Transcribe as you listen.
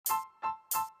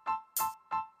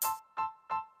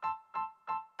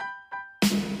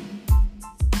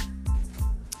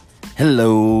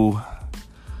Hello.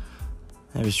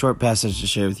 I have a short passage to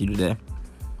share with you today.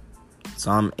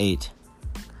 Psalm 8.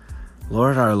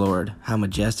 Lord our Lord, how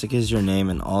majestic is your name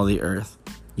in all the earth.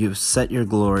 You have set your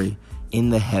glory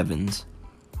in the heavens.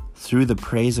 Through the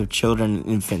praise of children and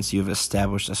infants, you have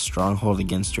established a stronghold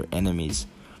against your enemies,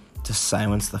 to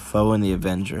silence the foe and the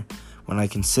avenger. When I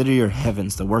consider your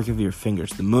heavens, the work of your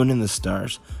fingers, the moon and the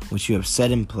stars, which you have set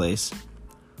in place,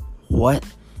 what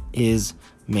is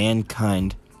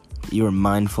mankind that you are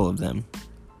mindful of them?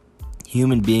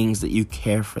 Human beings that you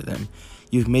care for them.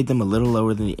 You've made them a little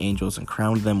lower than the angels and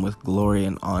crowned them with glory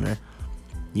and honor.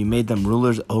 You made them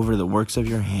rulers over the works of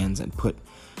your hands and put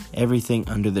everything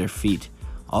under their feet,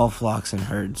 all flocks and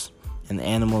herds, and the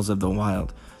animals of the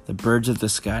wild, the birds of the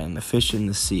sky and the fish in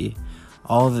the sea,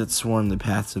 all that swarm the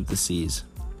paths of the seas.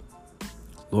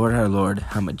 Lord our Lord,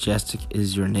 how majestic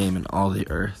is your name in all the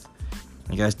earth.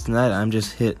 And guys, tonight I'm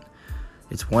just hit.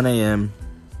 It's 1 a.m.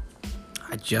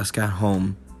 I just got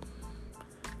home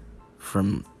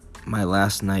from my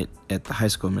last night at the high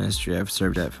school ministry I've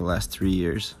served at for the last 3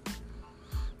 years.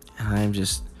 And I'm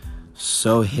just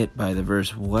so hit by the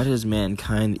verse, what is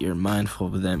mankind that you're mindful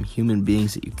of them? Human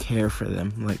beings that you care for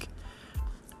them. Like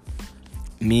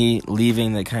me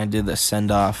leaving, they kind of did the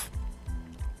send-off,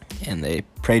 and they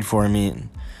prayed for me, and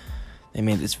they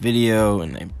made this video,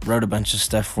 and they wrote a bunch of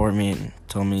stuff for me, and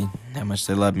told me how much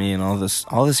they love me, and all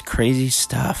this crazy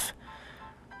stuff.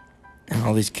 And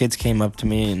all these kids came up to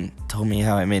me and told me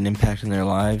how I made an impact in their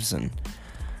lives, and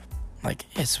like,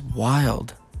 it's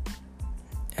wild.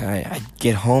 And I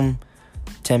get home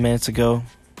 10 minutes ago,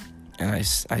 and I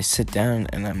sit down,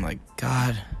 and I'm like,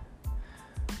 God,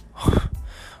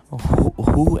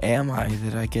 who am I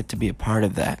that I get to be a part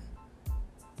of that?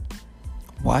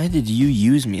 Why did you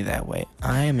use me that way?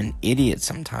 I am an idiot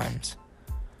sometimes.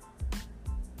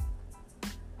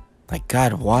 Like,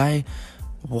 God, why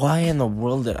in the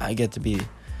world did I get to be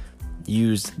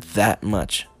used that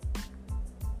much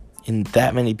in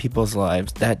that many people's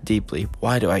lives, that deeply?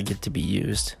 Why do I get to be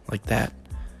used like that?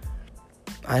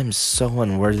 I'm so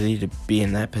unworthy to be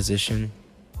in that position.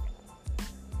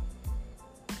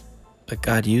 But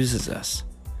God uses us.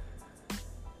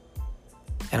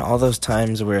 And all those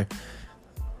times where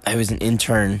I was an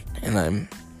intern and I'm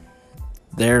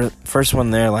there, first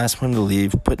one there, last one to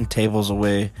leave, putting tables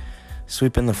away,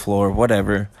 sweeping the floor,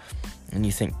 whatever, and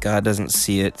you think God doesn't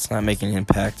see it, it's not making an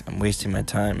impact, I'm wasting my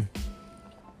time.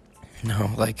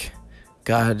 No, like,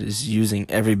 God is using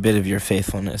every bit of your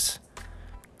faithfulness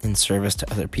in service to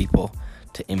other people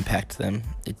to impact them.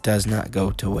 It does not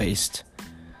go to waste.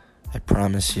 I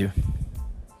promise you.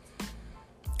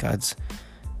 God's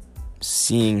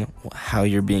seeing how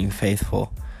you're being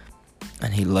faithful,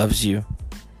 and He loves you,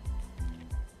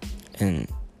 and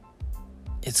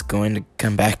it's going to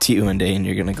come back to you one day, and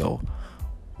you're going to go,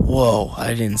 whoa,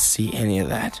 I didn't see any of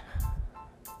that.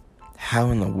 How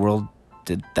in the world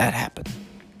did that happen?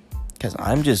 Because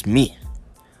I'm just me.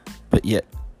 But yet,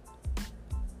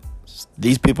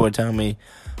 these people are telling me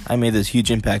I made this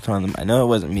huge impact on them. I know it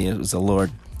wasn't me, it was the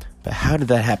Lord. But how did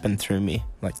that happen through me?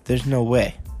 Like, there's no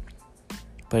way.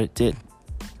 But it did.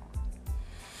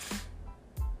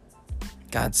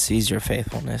 God sees your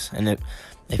faithfulness. And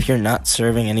if you're not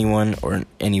serving anyone or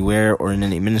anywhere or in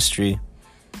any ministry,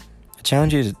 I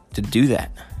challenge you to do that.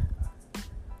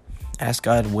 Ask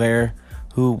God where,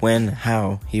 who, when,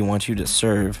 how He wants you to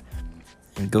serve,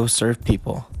 and go serve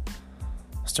people.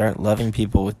 Start loving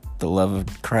people with the love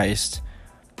of Christ,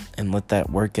 and let that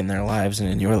work in their lives and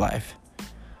in your life.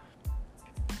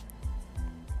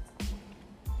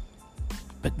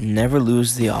 But never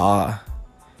lose the awe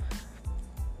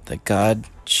that God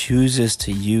chooses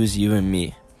to use you and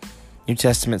me. New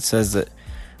Testament says that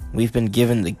we've been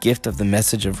given the gift of the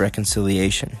message of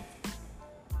reconciliation.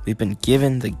 We've been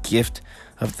given the gift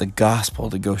of the gospel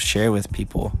to go share with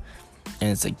people.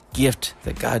 And it's a gift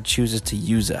that God chooses to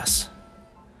use us.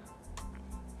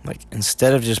 Like,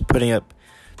 instead of just putting up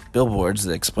billboards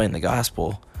that explain the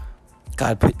gospel,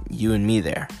 God put you and me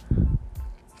there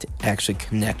to actually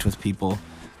connect with people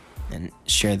and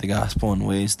share the gospel in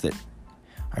ways that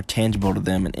are tangible to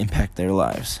them and impact their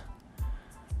lives.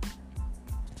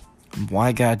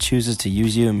 Why God chooses to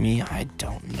use you and me, I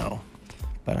don't know.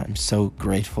 But I'm so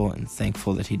grateful and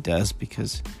thankful that He does,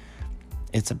 because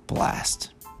it's a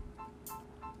blast.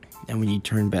 And when you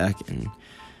turn back and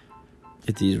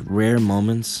at these rare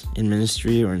moments in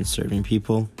ministry or in serving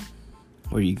people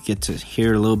where you get to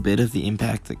hear a little bit of the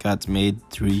impact that God's made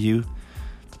through you,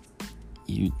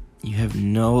 you have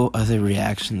no other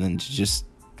reaction than to just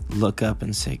look up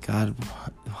and say, God,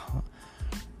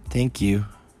 thank you.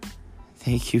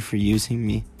 Thank you for using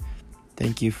me.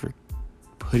 Thank you for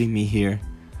putting me here.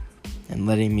 and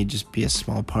letting me just be a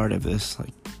small part of this.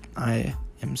 Like, I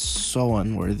am so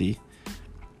unworthy,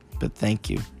 but thank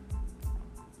you.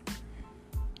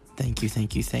 Thank you,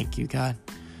 thank you, thank you, God.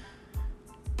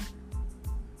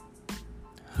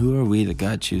 Who are we that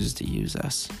God chooses to use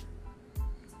us?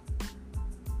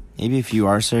 Maybe if you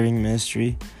are serving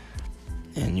ministry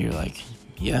and you're like,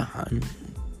 yeah, I'm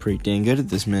pretty dang good at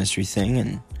this ministry thing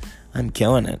and I'm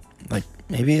killing it. Like,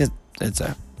 maybe it's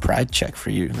a pride check for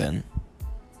you then.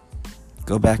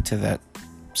 Go back to that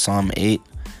Psalm 8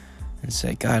 and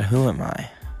say, God, who am I?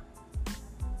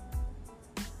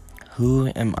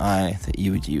 Who am I that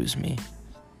you would use me?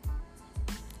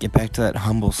 Get back to that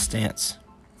humble stance.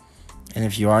 And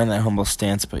if you are in that humble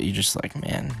stance, but you're just like,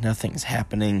 man, nothing's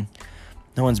happening,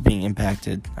 no one's being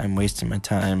impacted, I'm wasting my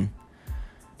time,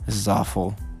 this is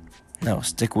awful. No,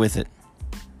 stick with it.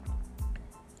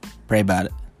 Pray about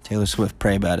it. Taylor Swift,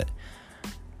 pray about it.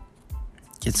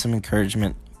 Get some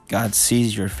encouragement. God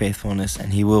sees your faithfulness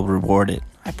and He will reward it.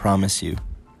 I promise you.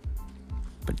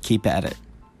 But keep at it.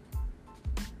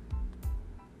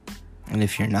 And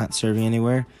if you're not serving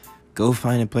anywhere, go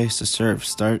find a place to serve.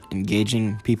 Start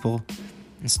engaging people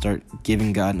and start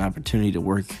giving God an opportunity to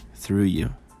work through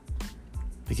you.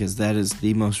 Because that is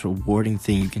the most rewarding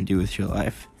thing you can do with your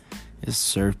life, is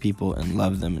serve people and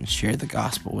love them and share the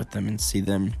gospel with them and see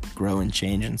them grow and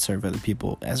change and serve other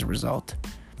people as a result,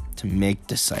 to make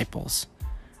disciples.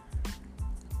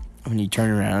 When you turn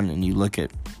around and you look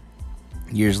at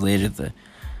years later the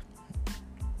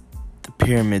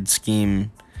pyramid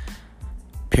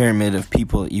of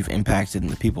people that you've impacted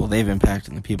and the people they've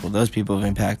impacted and the people those people have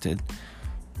impacted,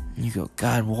 and you go,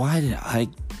 God, why did I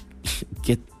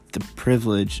get the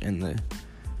privilege and the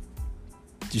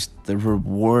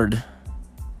reward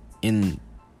in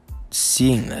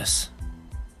seeing this?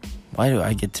 Why do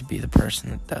I get to be the person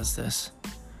that does this?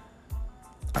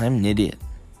 I'm an idiot.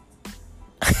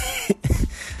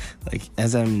 Like,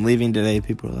 as I'm leaving today,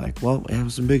 people are like, well, I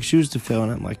have some big shoes to fill.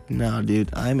 And I'm like, no, dude,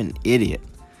 I'm an idiot.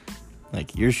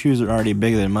 Like, your shoes are already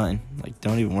bigger than mine. Like,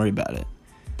 don't even worry about it.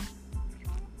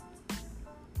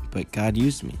 But God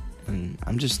used me. And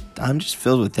I'm just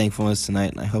filled with thankfulness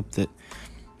tonight. And I hope that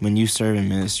when you serve in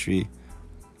ministry,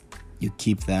 you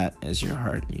keep that as your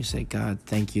heart. And you say, God,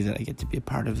 thank you that I get to be a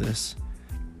part of this.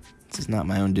 This is not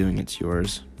my own doing, it's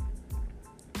yours.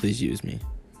 Please use me.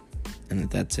 And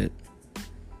that's it.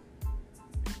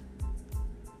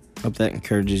 Hope that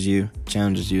encourages you,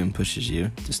 challenges you, and pushes you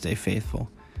to stay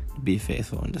faithful, to be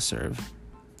faithful, and to serve.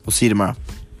 We'll see you tomorrow.